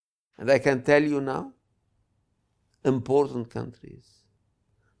And I can tell you now, important countries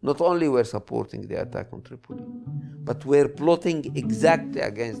not only were supporting the attack on Tripoli, but were plotting exactly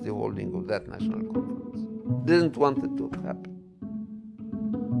against the holding of that national conference. Didn't want it to happen.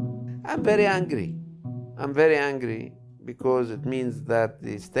 I'm very angry. I'm very angry because it means that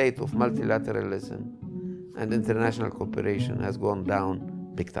the state of multilateralism and international cooperation has gone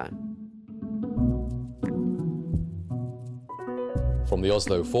down big time. From the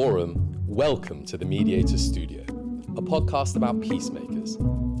Oslo Forum, welcome to the Mediator Studio, a podcast about peacemakers,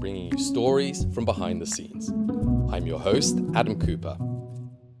 bringing you stories from behind the scenes. I'm your host, Adam Cooper.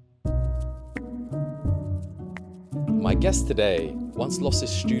 My guest today once lost his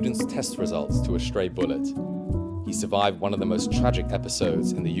students' test results to a stray bullet. He survived one of the most tragic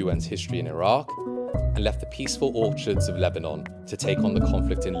episodes in the UN's history in Iraq and left the peaceful orchards of Lebanon to take on the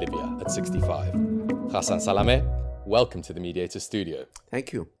conflict in Libya at 65. Ghassan Salamé, welcome to the Mediator Studio.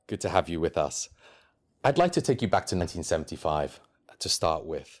 Thank you. Good to have you with us. I'd like to take you back to 1975 to start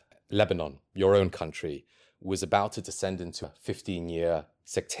with. Lebanon, your own country, was about to descend into a 15-year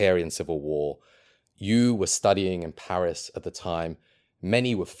sectarian civil war. You were studying in Paris at the time.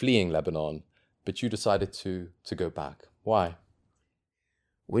 Many were fleeing Lebanon, but you decided to go back. Why?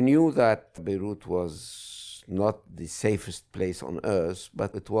 We knew that Beirut was not the safest place on earth,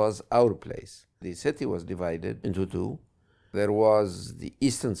 but it was our place. The city was divided into two. There was the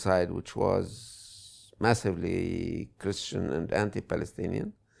eastern side, which was massively Christian and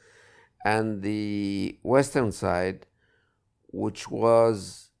anti-Palestinian, and the western side, which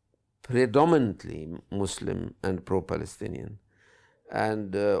was predominantly Muslim and pro-Palestinian.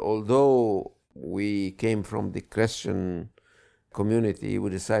 And although we came from the Christian community,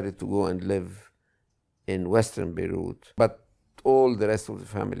 we decided to go and live in western Beirut. But all the rest of the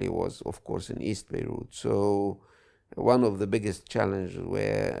family was, of course, in East Beirut. So one of the biggest challenges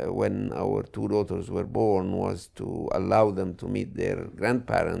when our two daughters were born was to allow them to meet their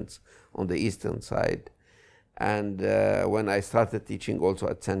grandparents on the eastern side. And when I started teaching also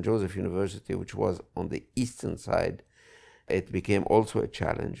at St. Joseph University, which was on the eastern side, it became also a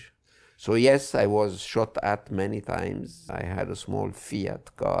challenge. So yes, I was shot at many times. I had a small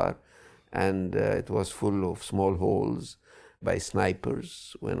Fiat car, and it was full of small holes by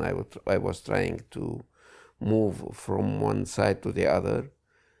snipers when I was trying to move from one side to the other.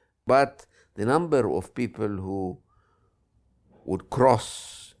 But the number of people who would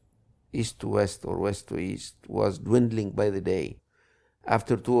cross east to west or west to east was dwindling by the day.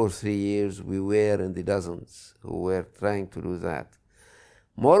 After 2 or 3 years, we were in the dozens who were trying to do that.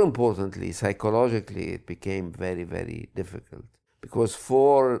 More importantly, psychologically, it became very, very difficult. Because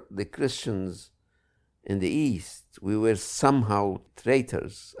for the Christians in the East, we were somehow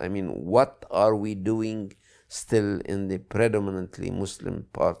traitors. I mean, what are we doing still in the predominantly Muslim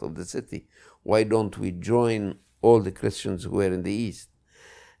part of the city? Why don't we join all the Christians who were in the East?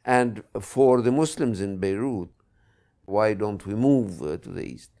 And for the Muslims in Beirut, why don't we move to the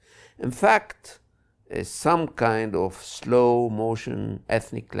East? In fact, some kind of slow motion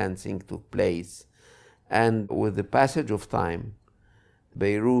ethnic cleansing took place. And with the passage of time,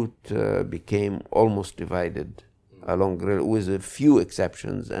 Beirut became almost divided with a few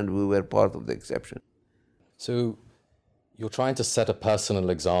exceptions, and we were part of the exception. So you're trying to set a personal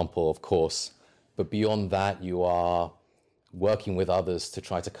example, of course, but beyond that, you are working with others to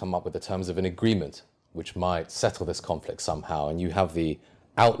try to come up with the terms of an agreement which might settle this conflict somehow. And you have the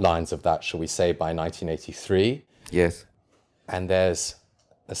outlines of that, shall we say, by 1983. Yes. And there's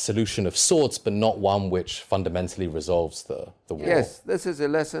a solution of sorts, but not one which fundamentally resolves the war. Yes, this is a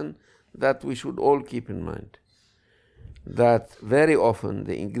lesson that we should all keep in mind. That very often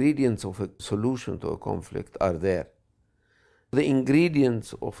the ingredients of a solution to a conflict are there. The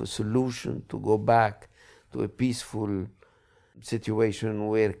ingredients of a solution to go back to a peaceful situation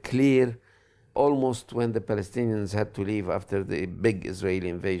were clear almost when the Palestinians had to leave after the big Israeli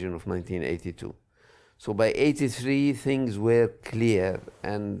invasion of 1982. So by 1983, things were clear,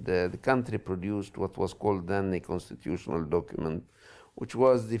 and the country produced what was called then a constitutional document, which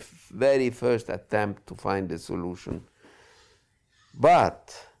was the very first attempt to find a solution.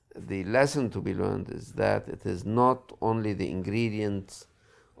 But the lesson to be learned is that it is not only the ingredients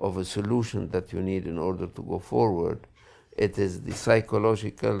of a solution that you need in order to go forward, it is the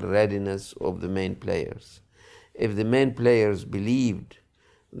psychological readiness of the main players. If the main players believed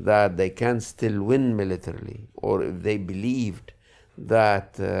that they can still win militarily, or if they believed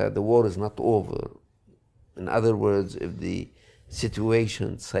that the war is not over, in other words, if the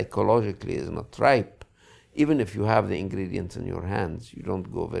situation psychologically is not ripe, even if you have the ingredients in your hands, you don't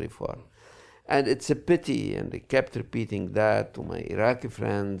go very far. And it's a pity, and I kept repeating that to my Iraqi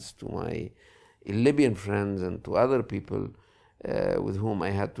friends, to my Libyan friends, and to other people with whom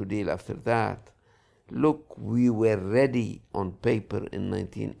I had to deal after that. Look, we were ready on paper in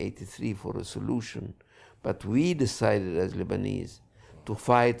 1983 for a solution, but we decided as Lebanese to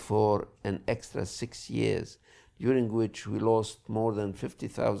fight for an extra 6 years, during which we lost more than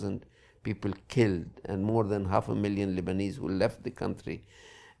 50,000 people killed and more than 500,000 Lebanese who left the country.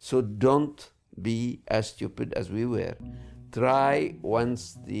 So don't be as stupid as we were. Try,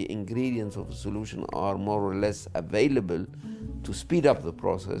 once the ingredients of a solution are more or less available, to speed up the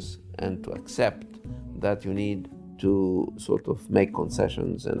process and to accept that you need to sort of make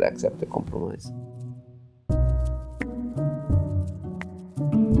concessions and accept a compromise.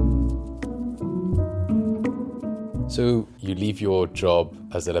 So you leave your job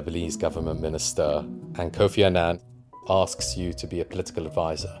as the Lebanese government minister, and Kofi Annan asks you to be a political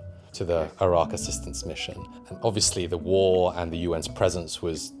advisor to the Iraq assistance mission. And obviously the war and the UN's presence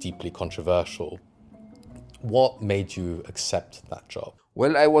was deeply controversial. What made you accept that job?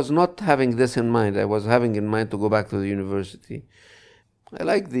 Well, I was not having this in mind. I was having in mind to go back to the university. I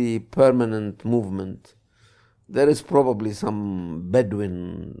like the permanent movement. There is probably some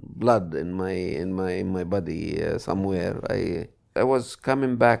Bedouin blood in my body somewhere. I was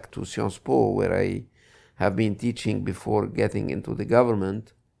coming back to Sciences Po, where I have been teaching before getting into the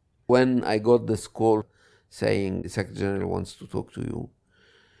government, when I got this call saying the Secretary General wants to talk to you.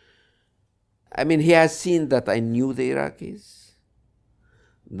 I mean, he has seen that I knew the Iraqis,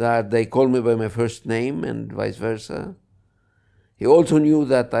 that they called me by my first name and vice versa. He also knew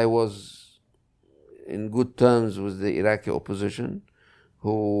that I was in good terms with the Iraqi opposition,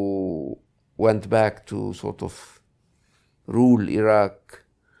 who went back to sort of rule Iraq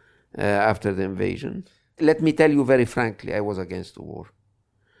after the invasion. Let me tell you very frankly, I was against the war.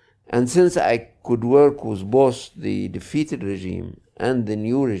 And since I could work with both the defeated regime and the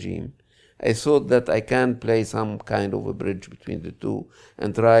new regime, I thought that I can play some kind of a bridge between the two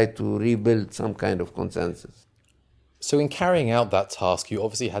and try to rebuild some kind of consensus. So in carrying out that task, you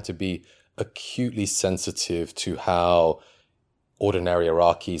obviously had to be acutely sensitive to how ordinary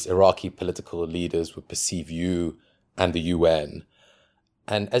Iraqis, Iraqi political leaders would perceive you and the UN.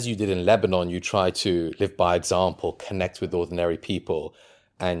 And as you did in Lebanon, you tried to live by example, connect with ordinary people.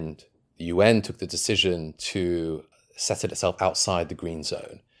 And the UN took the decision to settle itself outside the green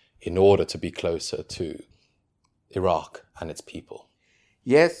zone in order to be closer to Iraq and its people.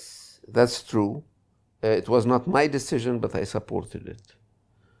 Yes, that's true. It was not my decision, but I supported it.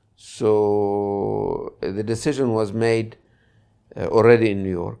 So the decision was made already in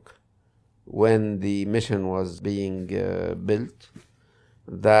New York when the mission was being built,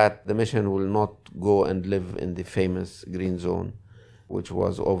 that the mission will not go and live in the famous green zone, which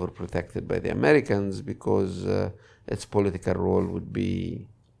was overprotected by the Americans because its political role would be,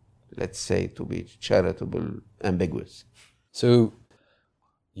 let's say, to be charitable, ambiguous. So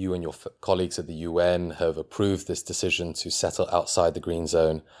you and your colleagues at the UN have approved this decision to settle outside the green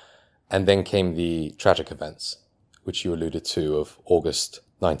zone. And then came the tragic events, which you alluded to, of August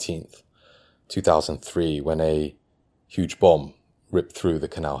 19th, 2003, when a huge bomb ripped through the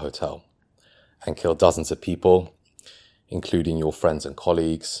Canal Hotel and killed dozens of people, including your friends and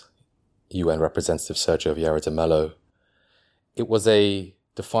colleagues, UN Representative Sergio Vieira de Mello. It was a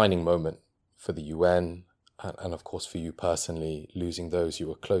defining moment for the UN and of course for you personally, losing those you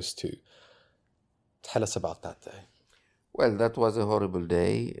were close to. Tell us about that day. Well, that was a horrible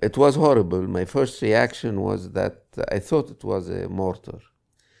day. It was horrible. My first reaction was that I thought it was a mortar.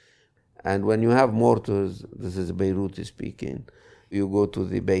 And when you have mortars, this is Beiruti speaking, you go to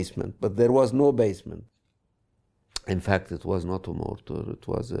the basement. But there was no basement. In fact, it was not a mortar. It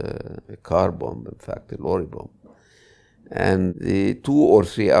was a car bomb, in fact, a lorry bomb. And the 2 or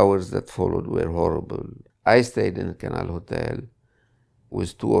 3 hours that followed were horrible. I stayed in a Canal Hotel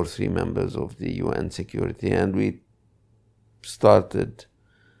with 2 or 3 members of the UN security, and we started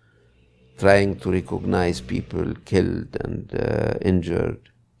trying to recognize people killed and injured,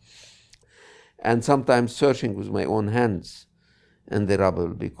 and sometimes searching with my own hands in the rubble,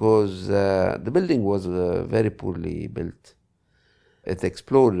 because the building was very poorly built. It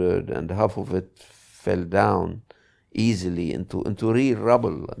exploded and half of it fell down easily into real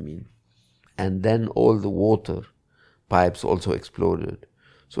rubble, and then all the water pipes also exploded.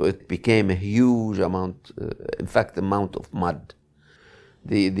 So it became a huge amount of mud.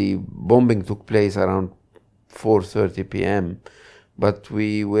 The bombing took place around 4:30 p.m., but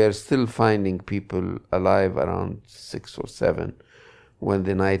we were still finding people alive around 6 or 7 when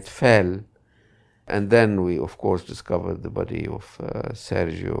the night fell. And then we, of course, discovered the body of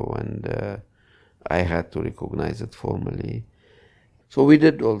Sergio, and I had to recognize it formally. So we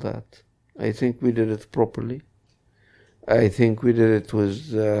did all that. I think we did it properly. I think we did it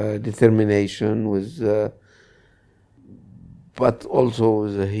with determination, but also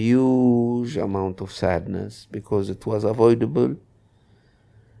with a huge amount of sadness, because it was avoidable,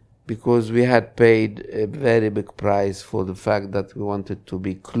 because we had paid a very big price for the fact that we wanted to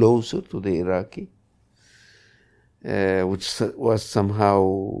be closer to the Iraqi, which was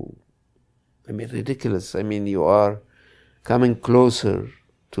somehow, ridiculous. You are coming closer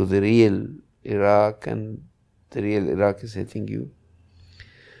to the real Iraq, and the real Iraq is hitting you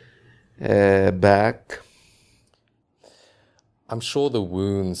back. I'm sure the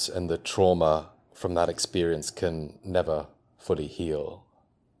wounds and the trauma from that experience can never fully heal,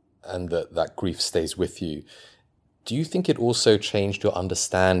 and that grief stays with you. Do you think it also changed your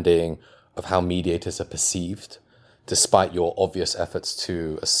understanding of how mediators are perceived, despite your obvious efforts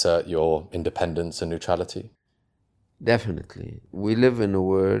to assert your independence and neutrality? Definitely. We live in a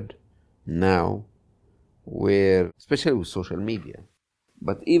world now where, especially with social media,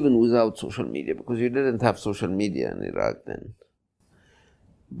 but even without social media, because you didn't have social media in Iraq then,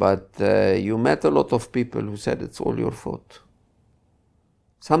 but you met a lot of people who said it's all your fault.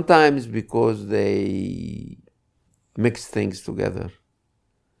 Sometimes because they mix things together.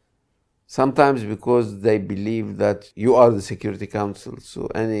 Sometimes because they believe that you are the Security Council, so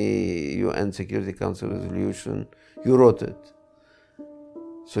any UN Security Council resolution, you wrote it.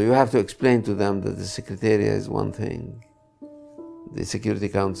 So you have to explain to them that the Secretariat is one thing, the Security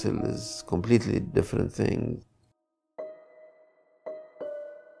Council is completely different thing.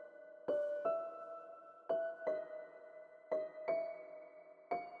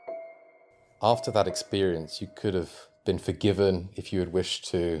 After that experience, you could have been forgiven if you had wished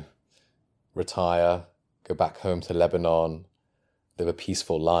to retire, go back home to Lebanon, live a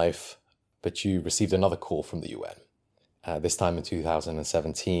peaceful life, but you received another call from the UN, this time in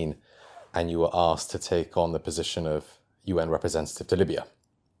 2017, and you were asked to take on the position of UN representative to Libya.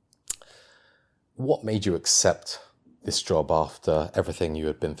 What made you accept this job after everything you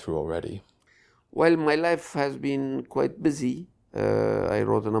had been through already? Well, my life has been quite busy. I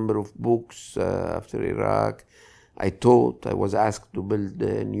wrote a number of books after Iraq. I taught. I was asked to build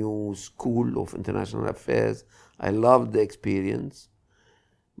a new school of international affairs. I loved the experience.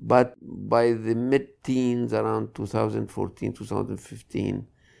 But by the mid-teens, around 2014, 2015,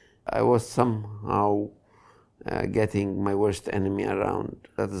 I was somehow getting my worst enemy around.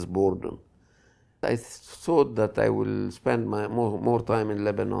 That is boredom. I thought that I will spend more time in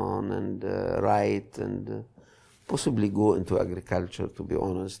Lebanon and write and possibly go into agriculture, to be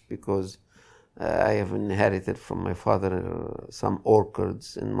honest, because I have inherited from my father some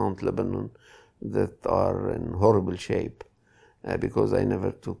orchards in Mount Lebanon that are in horrible shape because I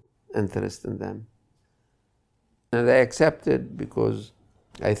never took interest in them. And I accepted because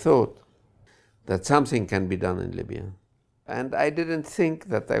I thought that something can be done in Libya. And I didn't think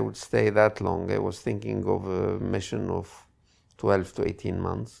that I would stay that long. I was thinking of a mission of 12 to 18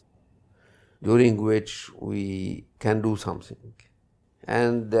 months, during which we can do something.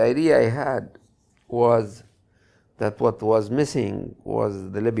 And the idea I had was that what was missing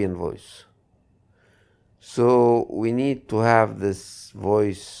was the Libyan voice. So we need to have this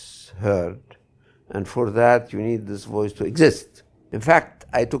voice heard, and for that you need this voice to exist. In fact,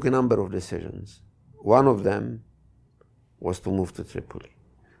 I took a number of decisions. One of them was to move to Tripoli.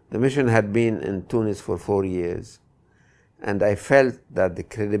 The mission had been in Tunis for 4 years, and I felt that the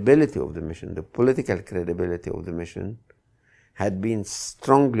credibility of the mission, the political credibility of the mission, had been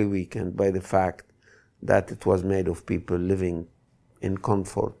strongly weakened by the fact that it was made of people living in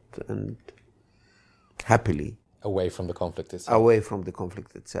comfort and happily. Away from the conflict itself. Away from the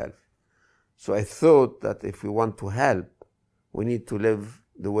conflict itself. So I thought that if we want to help, we need to live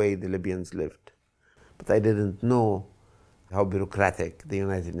the way the Libyans lived. But I didn't know how bureaucratic the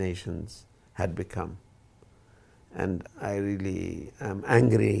United Nations had become. And I really am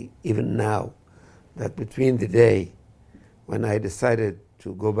angry even now that between the day when I decided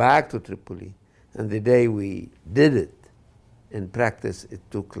to go back to Tripoli and the day we did it, in practice it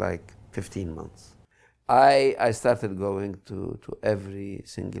took like 15 months. I started going to every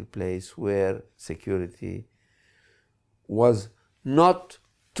single place where security was not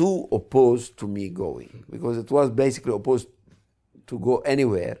too opposed to me going, because it was basically opposed to go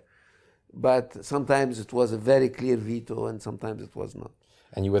anywhere. But sometimes it was a very clear veto and sometimes it was not.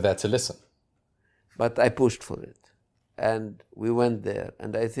 And you were there to listen. But I pushed for it. And we went there.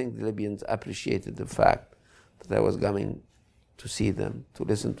 And I think the Libyans appreciated the fact that I was coming to see them, to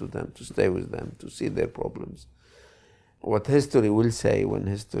listen to them, to stay with them, to see their problems. what history will say when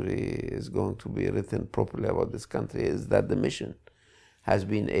history is going to be written properly about this country is that the mission has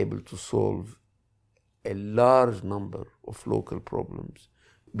been able to solve a large number of local problems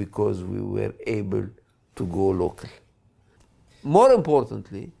because we were able to go local. More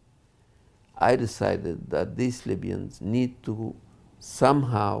importantly, I decided that these Libyans need to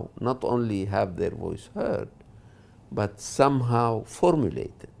somehow not only have their voice heard, but somehow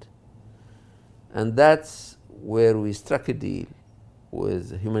formulated. And that's where we struck a deal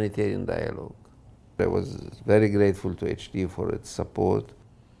with humanitarian dialogue. I was very grateful to HD for its support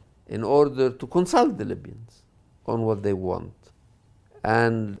in order to consult the Libyans on what they want.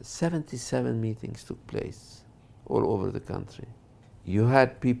 And 77 meetings took place all over the country. You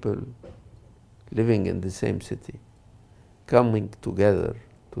had people living in the same city coming together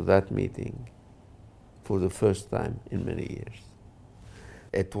to that meeting for the first time in many years.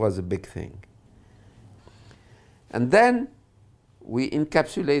 It was a big thing. And then we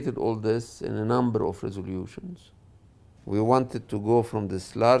encapsulated all this in a number of resolutions. We wanted to go from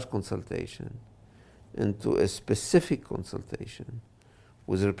this large consultation into a specific consultation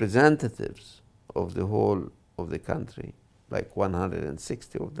with representatives of the whole of the country, like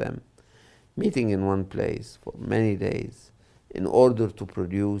 160 of them, meeting in one place for many days in order to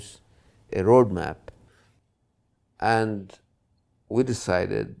produce a roadmap. And we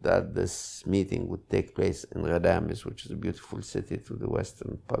decided that this meeting would take place in Ghadames, which is a beautiful city to the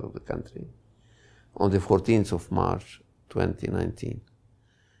western part of the country, on the 14th of March, 2019.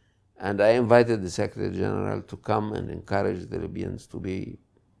 And I invited the Secretary General to come and encourage the Libyans to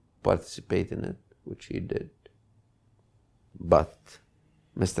participate in it, which he did. But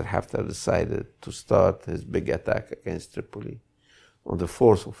Mr. Haftar decided to start his big attack against Tripoli on the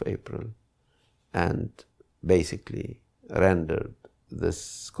 4th of April and basically rendered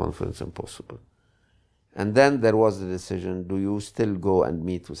this conference impossible. And then there was the decision, do you still go and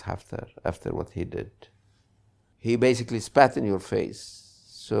meet with Haftar after what he did? He basically spat in your face,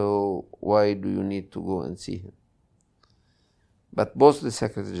 so why do you need to go and see him? But both the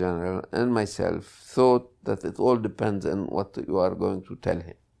Secretary General and myself thought that it all depends on what you are going to tell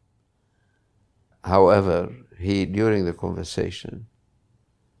him. However, during the conversation,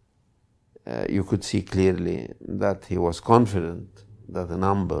 you could see clearly that he was confident that a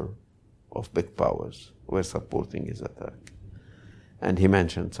number of big powers were supporting his attack. And he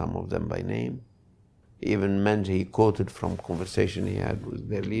mentioned some of them by name. He quoted from conversation he had with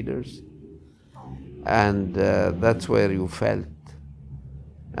their leaders. And that's where you felt,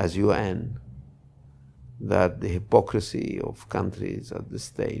 as UN, that the hypocrisy of countries at this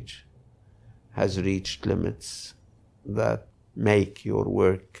stage has reached limits that make your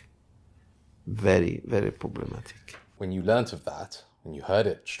work very, very problematic. When you learnt of that, when you heard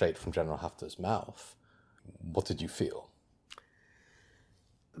it straight from General Haftar's mouth, what did you feel?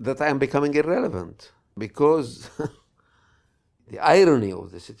 That I am becoming irrelevant, because the irony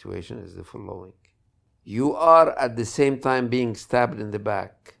of the situation is the following. You are at the same time being stabbed in the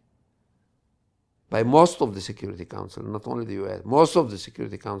back by most of the Security Council, not only the US, most of the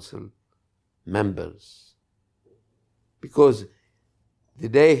Security Council members. Because the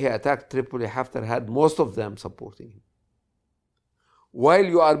day he attacked Tripoli, Haftar had most of them supporting him. While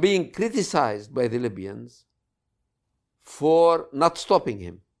you are being criticized by the Libyans for not stopping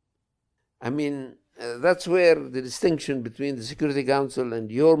him. I mean, that's where the distinction between the Security Council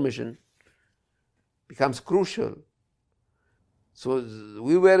and your mission becomes crucial. So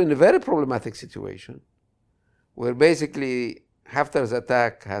we were in a very problematic situation where basically Haftar's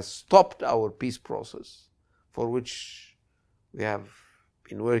attack has stopped our peace process, for which we have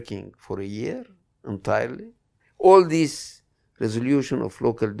been working for a year entirely. All these resolution of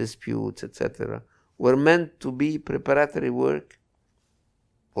local disputes, etc., were meant to be preparatory work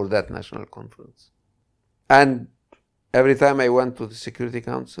for that national conference. And every time I went to the Security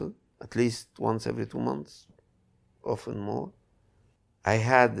Council, at least once every 2 months, often more, I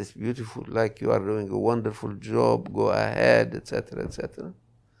had this beautiful, like, you are doing a wonderful job, go ahead, etc., etc.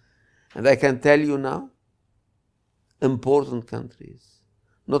 And I can tell you now, important countries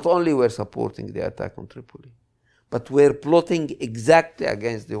not only were supporting the attack on Tripoli, but were plotting exactly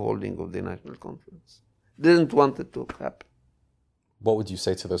against the holding of the National Conference. Didn't want it to happen. What would you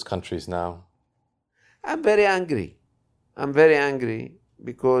say to those countries now? I'm very angry. I'm very angry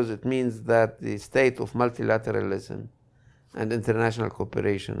because it means that the state of multilateralism and international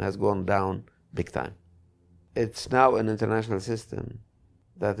cooperation has gone down big time. It's now an international system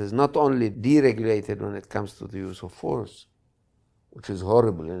that is not only deregulated when it comes to the use of force, which is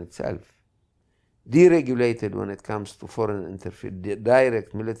horrible in itself, deregulated when it comes to foreign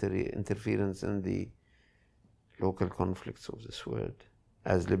direct military interference in the local conflicts of this world,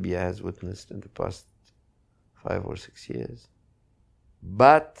 as Libya has witnessed in the past 5 or 6 years.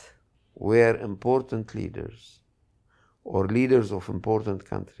 But where important leaders or leaders of important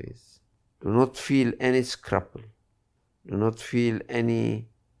countries do not feel any scruple, do not feel any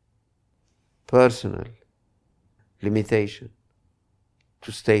personal limitation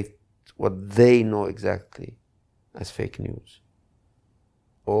to state what they know exactly as fake news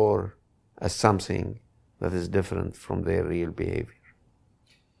or as something that is different from their real behavior.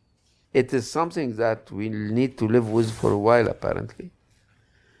 It is something that we need to live with for a while, apparently.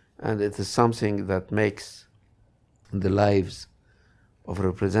 And it is something that makes the lives of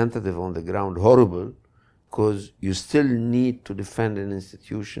representatives on the ground horrible, because you still need to defend an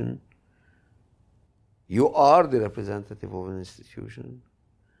institution. You are the representative of an institution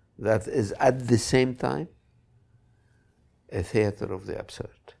that is at the same time a theater of the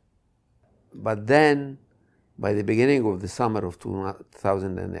absurd. But then, by the beginning of the summer of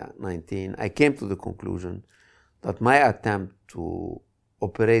 2019, I came to the conclusion that my attempt to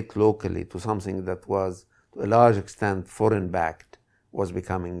operate locally to something that was, to a large extent, foreign-backed was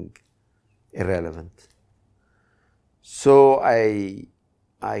becoming irrelevant. So I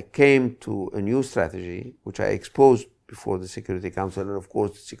came to a new strategy, which I exposed before the Security Council, and of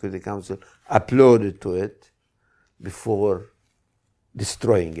course the Security Council applauded to it before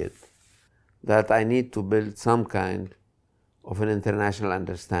destroying it, that I need to build some kind of an international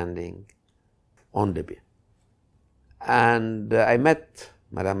understanding on Libya. And I met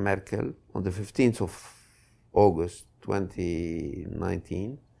Madame Merkel on the 15th of August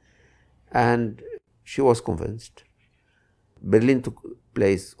 2019, and she was convinced. Berlin took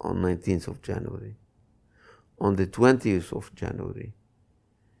place on 19th of January. On the 20th of January,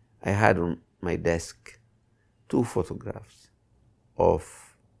 I had on my desk 2 photographs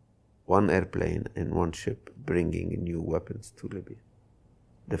of one airplane and one ship bringing new weapons to Libya,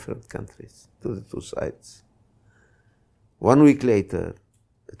 different countries, to the 2 sides. 1 week later,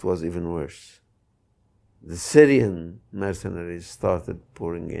 it was even worse. The Syrian mercenaries started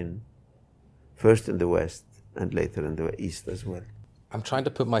pouring in, first in the west and later in the east as well. I'm trying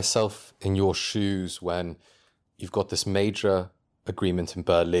to put myself in your shoes when you've got this major agreement in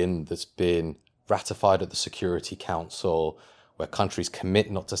Berlin that's been ratified at the Security Council, where countries commit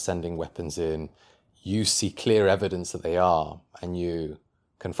not to sending weapons in. You see clear evidence that they are, and you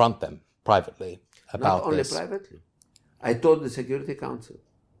confront them privately about this. Not only privately. I told the Security Council,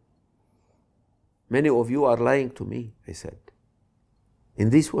 many of you are lying to me, I said, in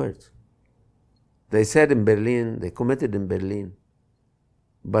these words. They said in Berlin, they committed in Berlin,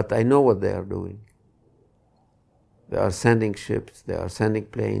 but I know what they are doing. They are sending ships, they are sending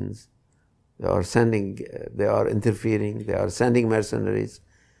planes, they are interfering, they are sending mercenaries.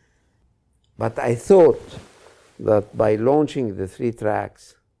 But I thought that by launching the 3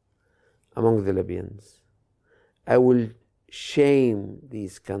 tracks among the Libyans, I will shame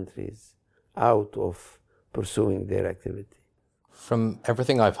these countries out of pursuing their activity. From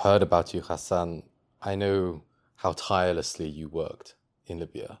everything I've heard about you, Ghassan, I know how tirelessly you worked in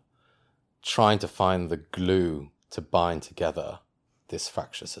Libya, trying to find the glue to bind together this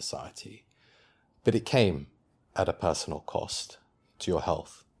fractious society. But it came at a personal cost to your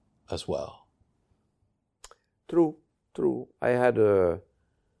health as well. True. I had a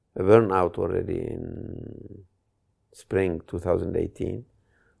burnout already in spring 2018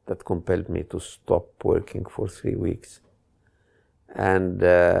 that compelled me to stop working for 3 weeks. And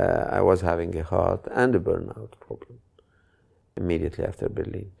I was having a heart and a burnout problem immediately after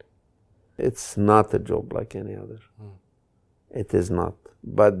Berlin. It's not a job like any other. It is not.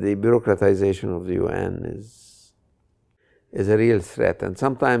 But the bureaucratization of the UN is a real threat. And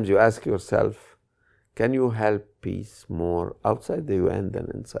sometimes you ask yourself, can you help peace more outside the UN than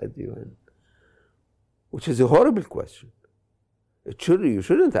inside the UN? Which is a horrible question. You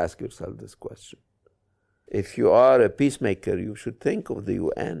shouldn't ask yourself this question. If you are a peacemaker, you should think of the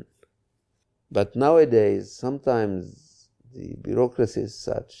UN. But nowadays, sometimes the bureaucracy is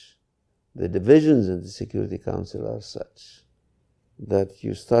such, the divisions in the Security Council are such, that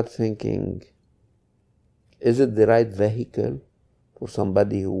you start thinking, is it the right vehicle for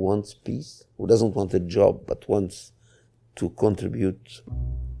somebody who wants peace, who doesn't want a job but wants to contribute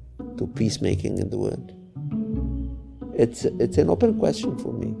to peacemaking in the world? It's an open question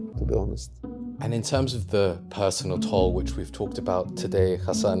for me, to be honest. And in terms of the personal toll, which we've talked about today,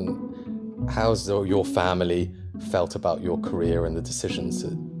 Ghassan, how's your family felt about your career and the decisions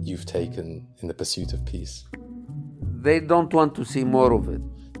that you've taken in the pursuit of peace? They don't want to see more of it.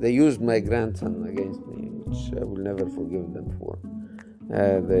 They used my grandson against me, which I will never forgive them for.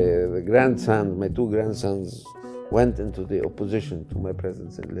 The grandsons, my 2 grandsons, went into the opposition to my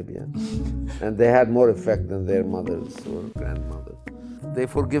presence in Libya. And they had more effect than their mothers or grandmothers. They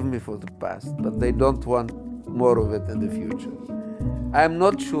forgive me for the past, but they don't want more of it in the future. I'm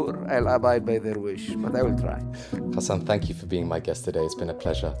not sure I'll abide by their wish, but I will try. Ghassan, thank you for being my guest today. It's been a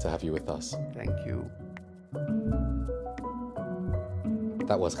pleasure to have you with us. Thank you.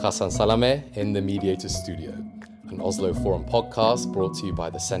 That was Ghassan Salamé in the Mediators Studio, an Oslo Forum podcast brought to you by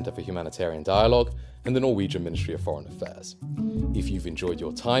the Centre for Humanitarian Dialogue and the Norwegian Ministry of Foreign Affairs. If you've enjoyed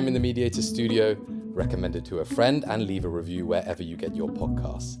your time in the Mediators Studio, recommend it to a friend and leave a review wherever you get your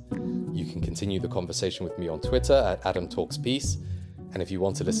podcasts. You can continue the conversation with me on Twitter at AdamTalksPeace. And if you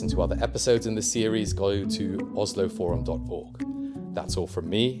want to listen to other episodes in the series, go to osloforum.org. That's all from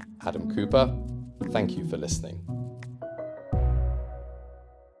me, Adam Cooper. Thank you for listening.